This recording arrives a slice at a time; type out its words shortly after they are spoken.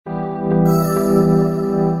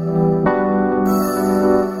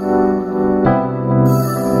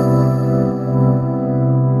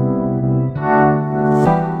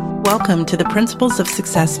Welcome to the Principles of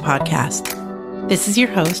Success podcast. This is your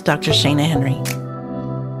host, Dr. Shana Henry.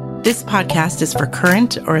 This podcast is for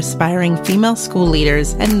current or aspiring female school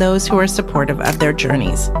leaders and those who are supportive of their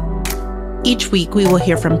journeys. Each week, we will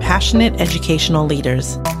hear from passionate educational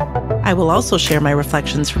leaders. I will also share my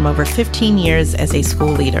reflections from over 15 years as a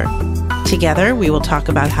school leader. Together, we will talk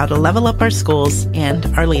about how to level up our schools and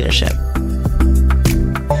our leadership.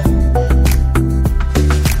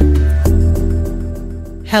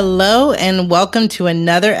 Hello, and welcome to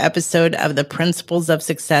another episode of the Principles of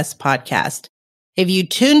Success podcast. If you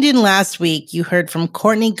tuned in last week, you heard from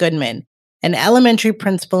Courtney Goodman, an elementary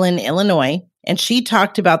principal in Illinois, and she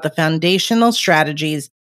talked about the foundational strategies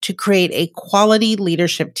to create a quality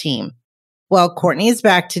leadership team. Well, Courtney is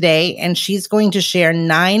back today, and she's going to share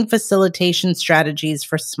 9 facilitation strategies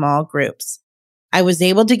for small groups. I was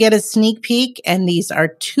able to get a sneak peek, and these are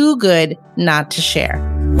too good not to share.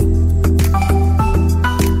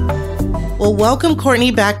 Well, welcome, Courtney,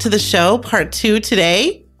 back to the show, part 2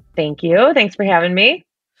 today. Thank you. Thanks for having me.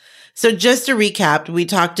 So just to recap, we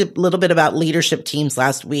talked a little bit about leadership teams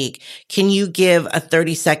last week. Can you give a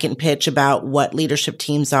 30-second pitch about what leadership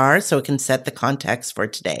teams are so it can set the context for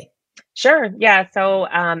today? Sure. Yeah. So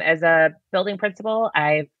as a building principal,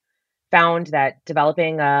 I've found that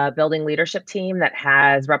developing a building leadership team that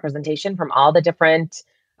has representation from all the different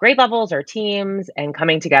grade levels or teams and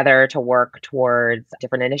coming together to work towards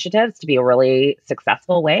different initiatives to be a really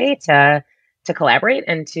successful way to collaborate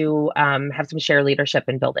and to have some shared leadership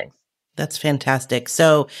in buildings. That's fantastic.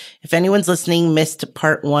 So if anyone's listening, missed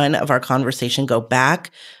part 1 of our conversation, go back.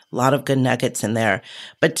 A lot of good nuggets in there.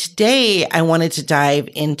 But today I wanted to dive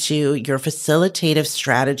into your facilitative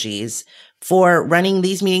strategies for running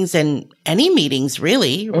these meetings and any meetings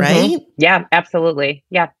really, right? Yeah, absolutely.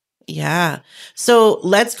 Yeah. So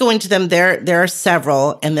let's go into them. There are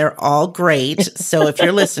several and they're all great. So if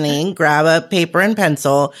you're listening, grab a paper and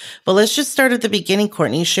pencil. But let's just start at the beginning,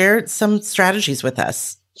 Courtney. Share some strategies with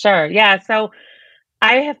us. Sure. Yeah. So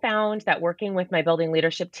I have found that working with my building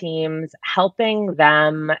leadership teams, helping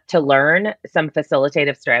them to learn some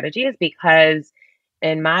facilitative strategies, because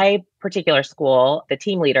in my particular school, the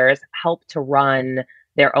team leaders help to run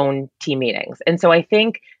their own team meetings. And so I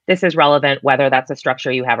think this is relevant whether that's a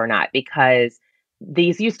structure you have or not, because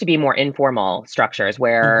these used to be more informal structures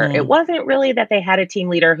where it wasn't really that they had a team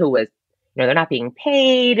leader who was, they're not being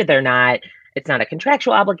paid, it's not a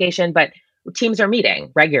contractual obligation, but teams are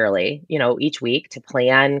meeting regularly, each week to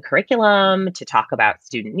plan curriculum, to talk about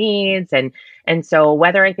student needs. And so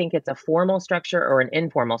whether I think it's a formal structure or an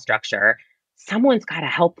informal structure, someone's got to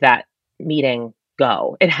help that meeting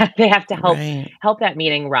go. They have to help that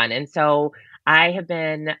meeting run. And so I have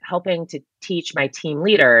been helping to teach my team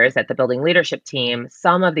leaders at the building leadership team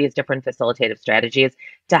some of these different facilitative strategies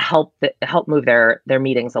to help move their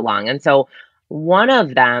meetings along. And so one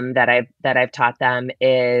of them that I've taught them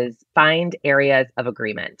is find areas of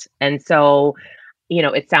agreement. And so,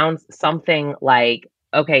 it sounds something like,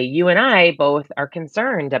 okay, you and I both are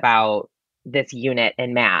concerned about this unit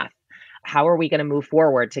in math. How are we going to move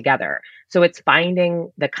forward together? So it's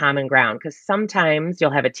finding the common ground, because sometimes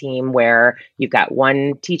you'll have a team where you've got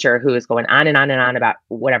one teacher who is going on and on and on about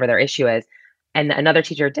whatever their issue is, and another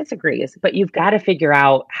teacher disagrees, but you've got to figure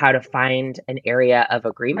out how to find an area of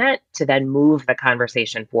agreement to then move the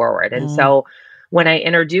conversation forward. And so when I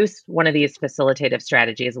introduce one of these facilitative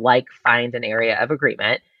strategies, like find an area of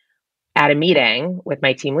agreement at a meeting with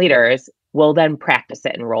my team leaders, we'll then practice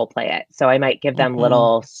it and role play it. So I might give them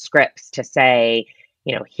little scripts to say,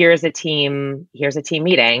 here's a team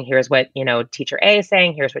meeting. Here's what, teacher A is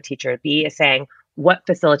saying. Here's what teacher B is saying. What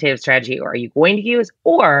facilitative strategy are you going to use?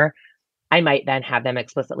 Or I might then have them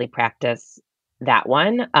explicitly practice that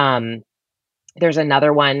one. There's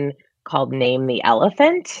another one called Name the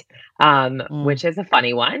Elephant, which is a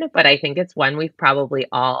funny one, but I think it's one we've probably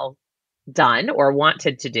all done or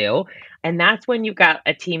wanted to do. And that's when you've got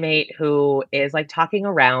a teammate who is like talking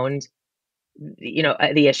around,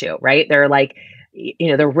 the issue, right? They're like,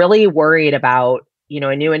 they're really worried about,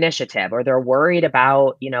 a new initiative, or they're worried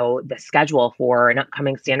about, the schedule for an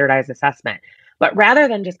upcoming standardized assessment. But rather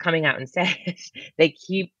than just coming out and saying it, they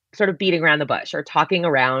keep sort of beating around the bush or talking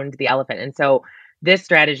around the elephant. And so this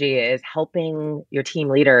strategy is helping your team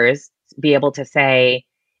leaders be able to say,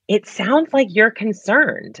 it sounds like you're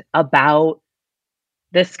concerned about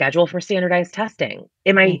the schedule for standardized testing.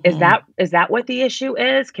 Is that what the issue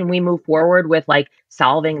is? Can we move forward with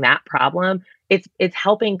solving that problem? It's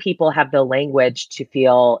helping people have the language to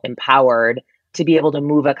feel empowered to be able to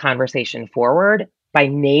move a conversation forward by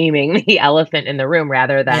naming the elephant in the room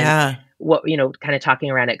rather than kind of talking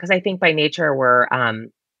around it. Because I think by nature we're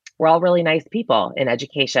we're all really nice people in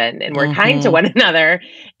education and we're kind to Mm-hmm. one another.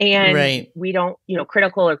 And Right. we don't,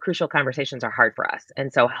 critical or crucial conversations are hard for us.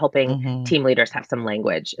 And so helping Mm-hmm. team leaders have some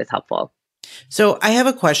language is helpful. So I have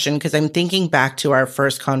a question because I'm thinking back to our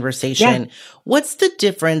first Yeah. conversation. What's the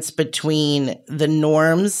difference between the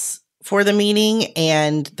norms for the meeting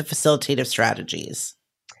and the facilitative strategies?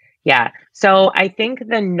 Yeah. So I think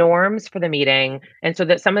the norms for the meeting, and so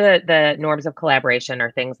that some of the norms of collaboration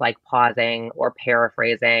are things like pausing or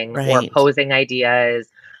paraphrasing or Right. posing ideas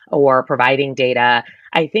or providing data.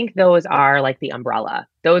 I think those are like the umbrella.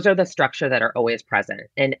 Those are the structure that are always present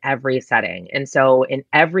in every setting. And so in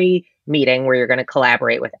every meeting where you're going to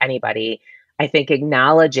collaborate with anybody, I think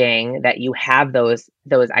acknowledging that you have those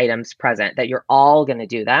items present, that you're all going to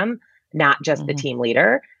do them, not just the Mm-hmm. team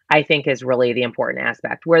leader, I think is really the important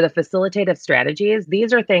aspect. Where the facilitative strategies,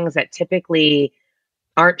 these are things that typically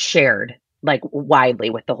aren't shared like widely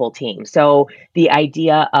with the whole team. So the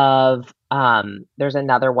idea of there's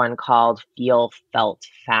another one called feel, felt,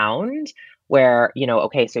 found, where,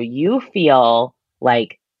 okay, so you feel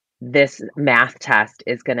like this math test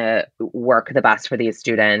is going to work the best for these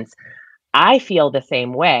students. I feel the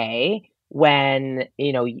same way when,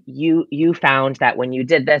 you found that when you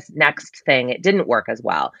did this next thing, it didn't work as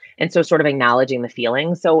well. And so sort of acknowledging the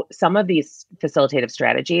feelings. So some of these facilitative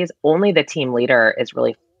strategies, only the team leader is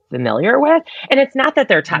really familiar with. And it's not that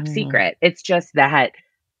they're top Mm-hmm. secret. It's just that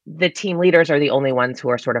the team leaders are the only ones who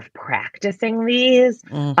are sort of practicing these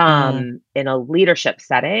Mm-hmm. in a leadership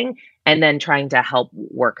setting and then trying to help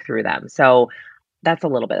work through them. So that's a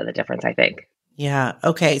little bit of the difference, I think. Yeah.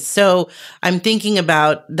 Okay. So I'm thinking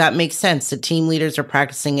about that makes sense. The team leaders are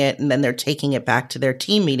practicing it and then they're taking it back to their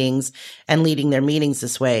team meetings and leading their meetings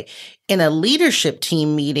this way. In a leadership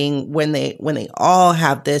team meeting, when they all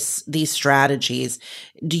have these strategies,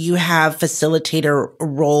 do you have facilitator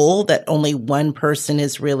role that only one person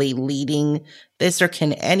is really leading this, or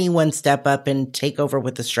can anyone step up and take over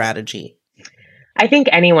with the strategy? I think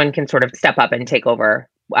anyone can sort of step up and take over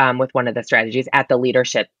with one of the strategies at the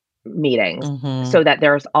leadership meetings, Mm-hmm. so that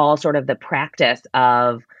there's all sort of the practice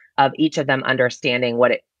of each of them understanding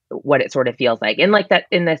what it sort of feels like, and like that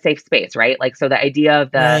in the safe space, right? Like, so the idea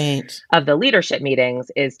Right. of the leadership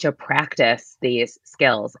meetings is to practice these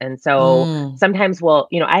skills, and so Mm. sometimes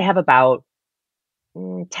I have about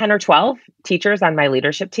 10 or 12 teachers on my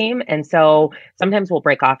leadership team. And so sometimes we'll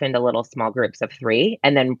break off into little small groups of 3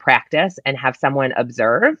 and then practice and have someone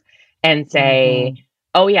observe and say, Mm-hmm.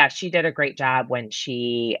 oh, yeah, she did a great job when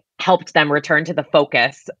she helped them return to the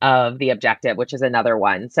focus of the objective, which is another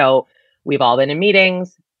one. So we've all been in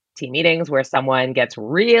meetings, team meetings, where someone gets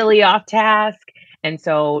really off task. And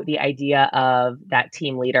so the idea of that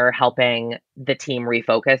team leader helping the team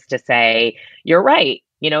refocus to say, you're right.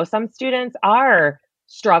 Some students are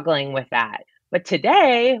struggling with that. But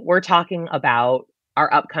today we're talking about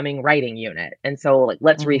our upcoming writing unit. And so, like,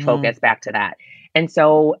 let's Mm-hmm. refocus back to that. And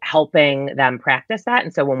so helping them practice that.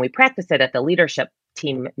 And so when we practice it at the leadership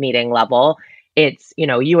team meeting level, it's,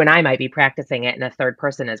 you and I might be practicing it and a third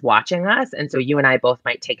person is watching us. And so you and I both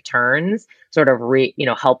might take turns sort of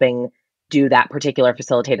helping do that particular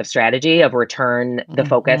facilitative strategy of return the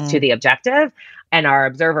focus to Mm-hmm. the objective. And our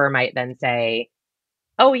observer might then say,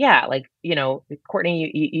 oh yeah, like,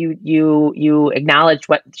 Courtney, you acknowledged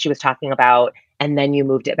what she was talking about, and then you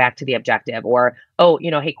moved it back to the objective. Or, oh,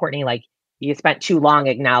 hey, Courtney, like, you spent too long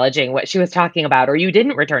acknowledging what she was talking about, or you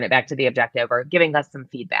didn't return it back to the objective, or giving us some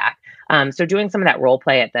feedback. So doing some of that role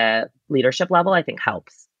play at the leadership level, I think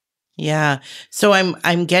helps. Yeah. So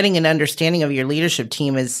I'm getting an understanding of your leadership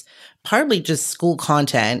team is partly just school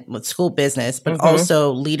content with school business, but Mm-hmm.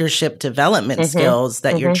 also leadership development Mm-hmm. skills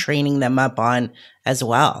that you're Mm-hmm. training them up on as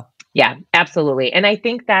well. Yeah, absolutely. And I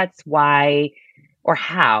think that's why or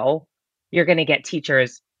how you're going to get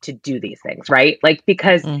teachers to do these things, right? Like,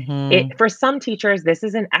 because Mm-hmm. for some teachers this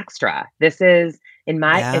is an extra. This is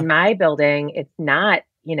Yeah. in my building, it's not,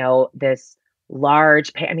 this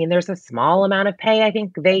large pay. I mean, there's a small amount of pay I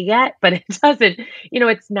think they get, but it doesn't,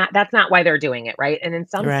 it's not, that's not why they're doing it, right? And in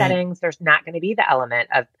some Right. settings there's not going to be the element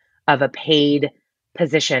of a paid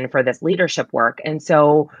position for this leadership work. And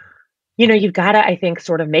so you've got to, I think,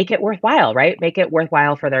 sort of make it worthwhile, right? Make it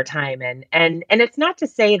worthwhile for their time. And it's not to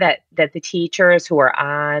say that the teachers who are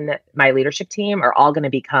on my leadership team are all going to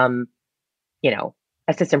become, you know,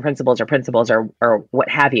 assistant principals or what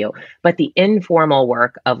have you. But the informal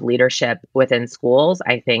work of leadership within schools,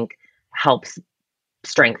 I think, helps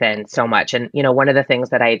strengthen so much. And one of the things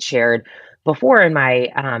that I had shared before in my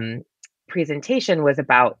presentation was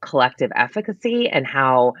about collective efficacy and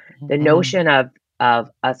how the Mm-hmm. notion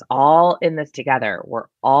of us all in this together, we're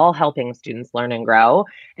all helping students learn and grow,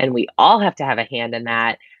 and we all have to have a hand in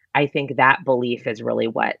that. I think that belief is really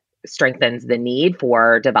what strengthens the need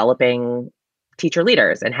for developing teacher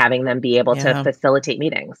leaders and having them be able to Yeah, facilitate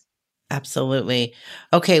meetings. absolutely.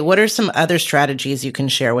 Okay, what are some other strategies you can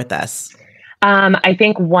share with us? I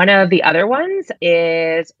think one of the other ones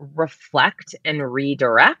is reflect and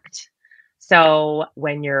redirect. So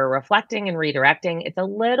when you're reflecting and redirecting,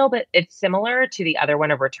 it's similar to the other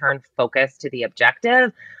one of return focus to the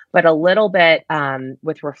objective, but a little bit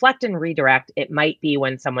with reflect and redirect, it might be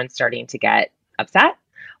when someone's starting to get upset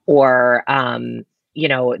or,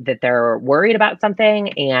 that they're worried about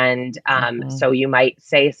something. And Mhm. so you might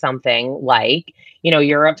say something like,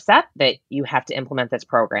 you're upset that you have to implement this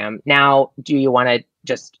program. Now, do you want to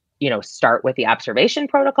just, start with the observation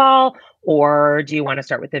protocol or do you want to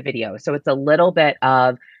start with the video? So it's a little bit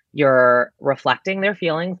of you're reflecting their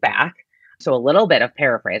feelings back. So a little bit of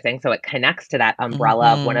paraphrasing. So it connects to that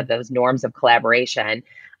umbrella of one of Mhm. those norms of collaboration.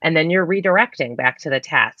 And then you're redirecting back to the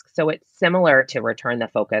task. So it's similar to return the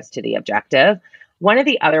focus to the objective. One of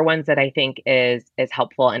the other ones that I think is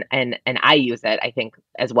helpful and I use it, I think,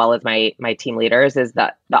 as well as my team leaders, is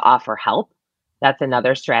the offer help. That's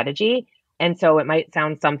another strategy. And so it might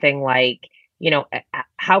sound something like,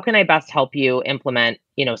 how can I best help you implement,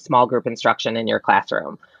 small group instruction in your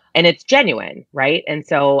classroom? And it's genuine, right? And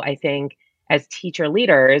so I think as teacher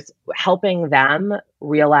leaders, helping them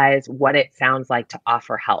realize what it sounds like to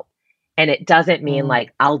offer help. And it doesn't mean Mm.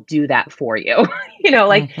 like, I'll do that for you,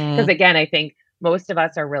 because Mhm. again, I think most of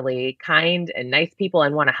us are really kind and nice people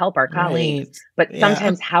and want to help our colleagues, Right. but Yeah.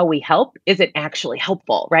 sometimes how we help isn't actually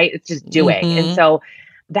helpful, right? It's just doing. And Mhm. so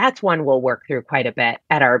that's one we'll work through quite a bit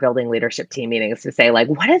at our building leadership team meetings to say, like,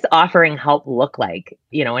 what does offering help look like?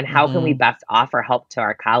 And how can we Mhm. best offer help to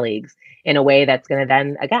our colleagues in a way that's going to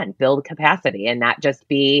then, again, build capacity and not just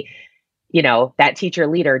be, that teacher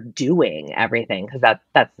leader doing everything, because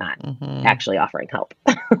that's not Mhm. actually offering help.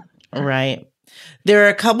 Right. There are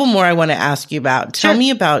a couple more I want to ask you about. Tell Sure. me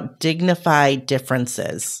about dignified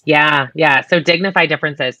differences. Yeah, yeah. So dignify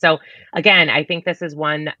differences. So again, I think this is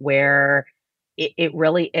one where it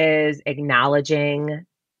really is acknowledging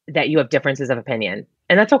that you have differences of opinion.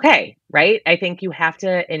 And that's okay, right? I think you have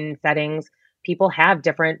to, in settings, people have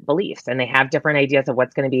different beliefs and they have different ideas of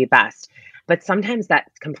what's going to be best. But sometimes that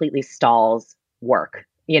completely stalls work.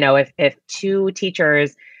 If two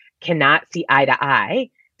teachers cannot see eye to eye,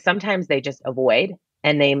 sometimes they just avoid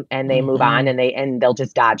and they move on Mhm. and they'll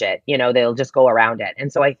just dodge it. They'll just go around it.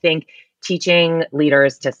 And so I think teaching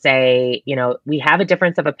leaders to say, we have a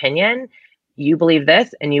difference of opinion. You believe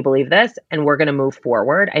this and you believe this, and we're going to move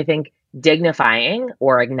forward. I think dignifying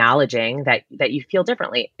or acknowledging that you feel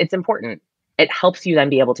differently, it's important. It helps you then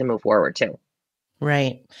be able to move forward too.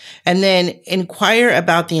 Right. And then inquire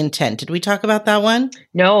about the intent. Did we talk about that one?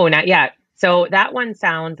 No, not yet. So that one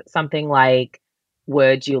sounds something like,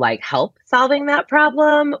 would you like help solving that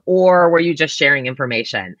problem or were you just sharing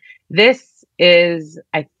information? This is,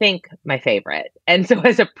 I think, my favorite. And so,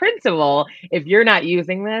 as a principal, if you're not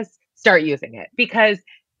using this, start using it because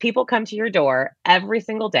people come to your door every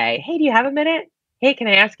single day. Hey, do you have a minute? Hey, can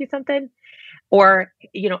I ask you something? Or,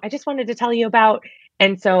 I just wanted to tell you about.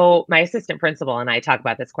 And so my assistant principal and I talk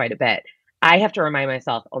about this quite a bit. I have to remind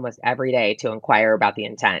myself almost every day to inquire about the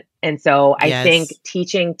intent. And so I think Yes.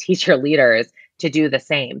 teaching teacher leaders to do the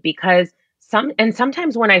same because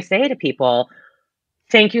sometimes when I say to people,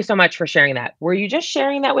 thank you so much for sharing that. Were you just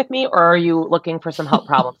sharing that with me or are you looking for some help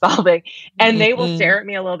problem solving? And they will Mhm. stare at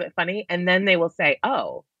me a little bit funny and then they will say,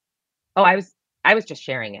 "Oh, I was just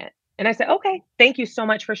sharing it." And I said, "Okay, thank you so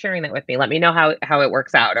much for sharing that with me. Let me know how it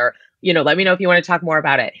works out or, let me know if you want to talk more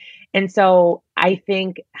about it." And so I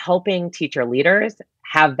think helping teacher leaders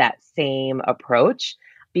have that same approach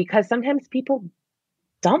because sometimes people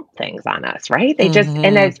dump things on us, right? And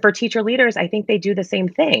Mhm. as for teacher leaders, I think they do the same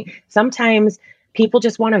thing. Sometimes people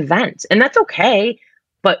just want to vent, and that's okay.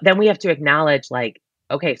 But then we have to acknowledge, like,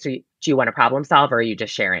 okay, so do you want to problem solve, or are you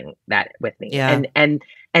just sharing that with me? Yeah.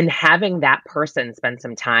 And having that person spend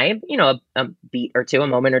some time, a beat or two, a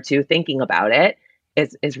moment or two, thinking about it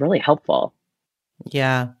is really helpful.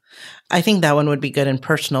 Yeah. I think that one would be good in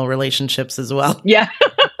personal relationships as well. Yeah.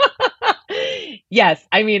 Yes.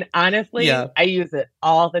 I mean, honestly, Yeah, I use it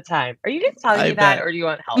all the time. Are you just telling I me that bet. or do you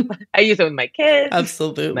want help? I use it with my kids, my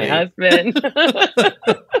Absolutely. husband.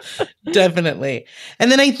 Definitely.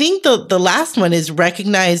 And then I think the last one is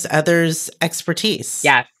recognize others' expertise.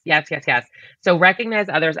 Yes, yes, yes, yes. So recognize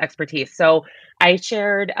others' expertise. So I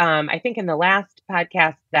shared, I think in the last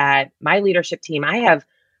podcast that my leadership team, I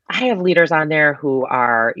have leaders on there who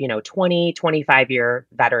are, 20, 25-year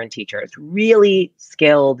veteran teachers, really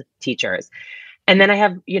skilled teachers. And then I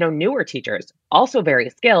have, newer teachers, also very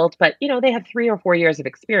skilled, but, they have 3 or 4 years of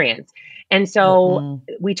experience. And so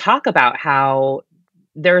we talk about how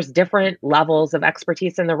there's different levels of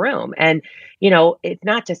expertise in the room. And, it's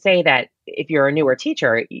not to say that if you're a newer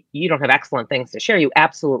teacher, you don't have excellent things to share. You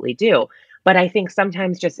absolutely do. But I think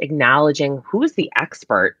sometimes just acknowledging who's the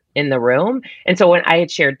expert in the room. And so when I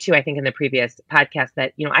had shared too, I think in the previous podcast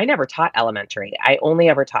that, I never taught elementary. I only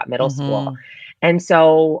ever taught middle school. And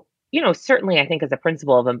so, certainly I think as a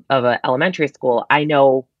principal of an elementary school, I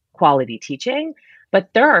know quality teaching,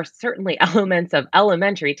 but there are certainly elements of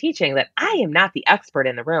elementary teaching that I am not the expert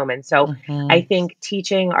in the room. And so I think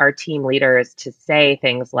teaching our team leaders to say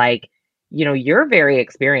things like, you're very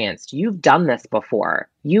experienced. You've done this before.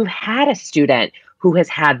 You've had a student who has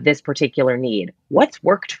had this particular need. What's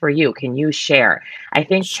worked for you? Can you share? I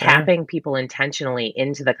think tapping people intentionally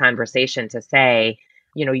into the conversation to say,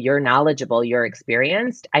 you're knowledgeable, you're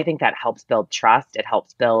experienced. I think that helps build trust. It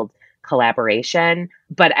helps build collaboration.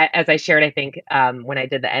 But as I shared, I think when I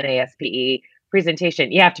did the NASPE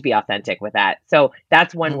presentation, you have to be authentic with that. So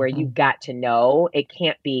that's one where you've got to know. It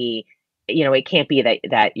can't be,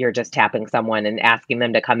 that you're just tapping someone and asking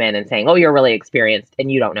them to come in and saying, oh, you're really experienced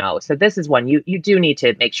and you don't know. So this is one you do need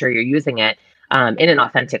to make sure you're using it in an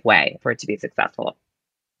authentic way for it to be successful.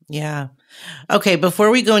 Yeah. Okay. Before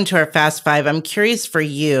we go into our Fast Five, I'm curious for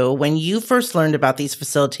you, when you first learned about these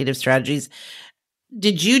facilitative strategies,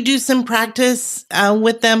 did you do some practice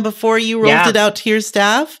with them before you rolled it out to your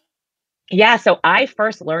staff? Yeah. So I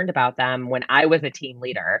first learned about them when I was a team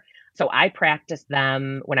leader. So I practiced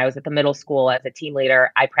them when I was at the middle school as a team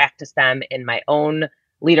leader. I practiced them in my own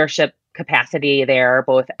leadership capacity there,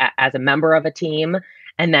 both as a member of a team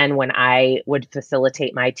and then when I would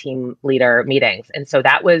facilitate my team leader meetings. And so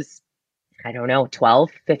that was, 12,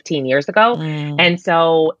 15 years ago. And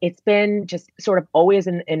so it's been just sort of always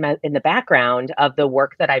in the background of the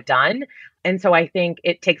work that I've done. And so I think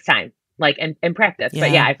it takes time, and practice.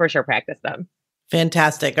 But yeah, I for sure practice them.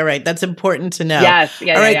 Fantastic. All right. That's important to know. Yes. All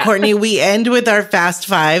right, Courtney, we end with our Fast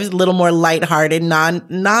Fives, a little more lighthearted,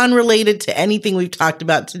 non-related to anything we've talked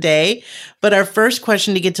about today. But our first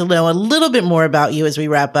question to get to know a little bit more about you as we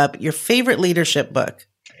wrap up, your favorite leadership book?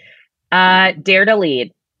 Dare to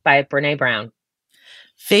Lead by Brené Brown.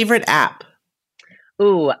 Favorite app?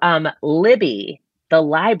 Libby, the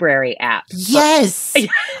library app. Yes.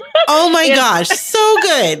 Oh my gosh. So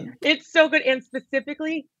good. It's so good. And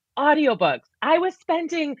specifically, audiobooks. I was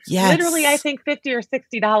spending literally, I think, $50 or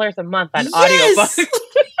 $60 a month on audiobooks.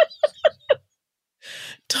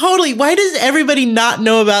 Totally. Why does everybody not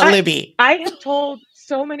know about Libby? I have told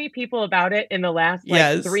so many people about it in the last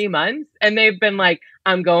 3 months, and they've been like,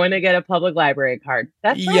 I'm going to get a public library card.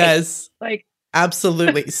 That's right. Yes.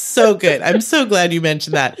 Absolutely. So good. I'm so glad you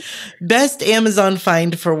mentioned that. Best Amazon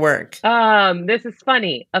find for work. This is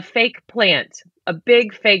funny. A fake plant. A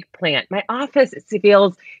big fake plant. My office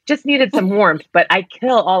just needed some warmth, but I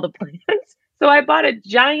kill all the plants. So I bought a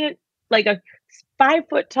giant, a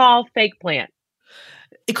 5-foot tall fake plant.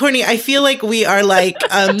 Courtney, I feel like we are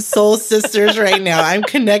soul sisters right now. I'm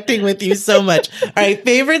connecting with you so much. All right.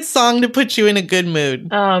 Favorite song to put you in a good mood?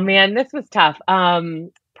 Oh man, this was tough.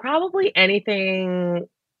 Probably anything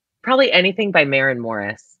by Maren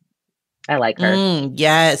Morris. I like her.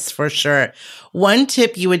 Yes, for sure. One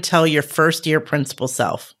tip you would tell your first year principal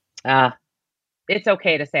self? It's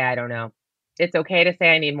okay to say, I don't know. It's okay to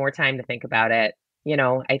say I need more time to think about it.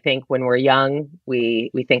 I think when we're young,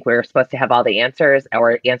 we think we're supposed to have all the answers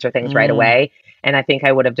or answer things right away. And I think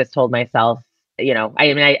I would have just told myself,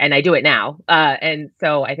 I do it now. And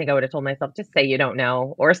so I think I would have told myself, just say you don't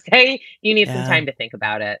know, or say you need some time to think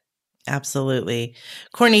about it. Absolutely.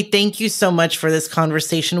 Courtney, thank you so much for this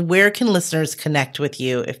conversation. Where can listeners connect with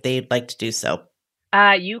you if they'd like to do so?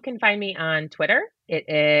 You can find me on Twitter. It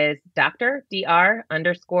is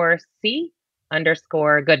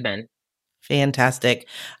Dr.C_Goodman. Fantastic.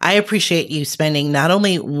 I appreciate you spending not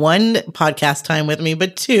only one podcast time with me,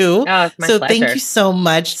 but two. Oh, it's my pleasure. Thank you so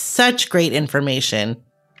much. Such great information.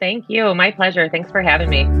 Thank you. My pleasure. Thanks for having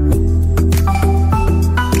me.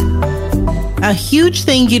 A huge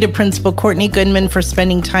thank you to Principal Courtney Goodman for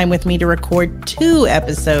spending time with me to record 2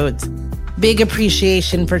 episodes. Big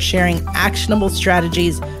appreciation for sharing actionable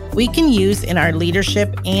strategies we can use in our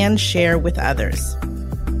leadership and share with others.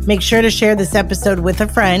 Make sure to share this episode with a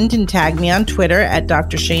friend and tag me on Twitter at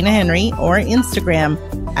Dr. Shana Henry or Instagram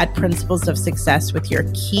at Principles of Success with your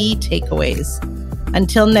key takeaways.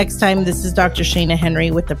 Until next time, this is Dr. Shana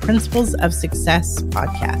Henry with the Principles of Success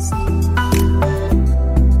podcast.